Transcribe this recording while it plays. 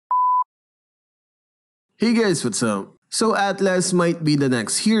Hey guys, what's up? So Atlas might be the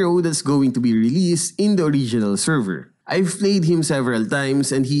next hero that's going to be released in the original server. I've played him several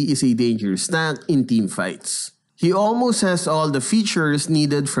times and he is a dangerous tank in team fights. He almost has all the features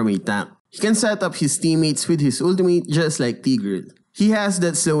needed from a tank. He can set up his teammates with his ultimate just like Tigreal. He has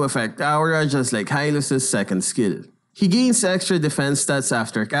that slow effect aura just like Hylos' second skill. He gains extra defense stats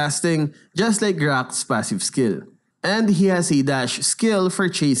after casting just like Grock's passive skill. And he has a dash skill for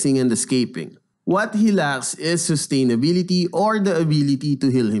chasing and escaping. What he lacks is sustainability or the ability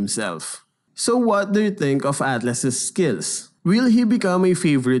to heal himself. So what do you think of Atlas's skills? Will he become a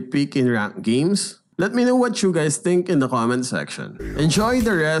favorite pick in ranked games? Let me know what you guys think in the comment section. Enjoy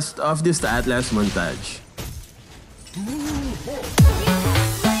the rest of this Atlas montage.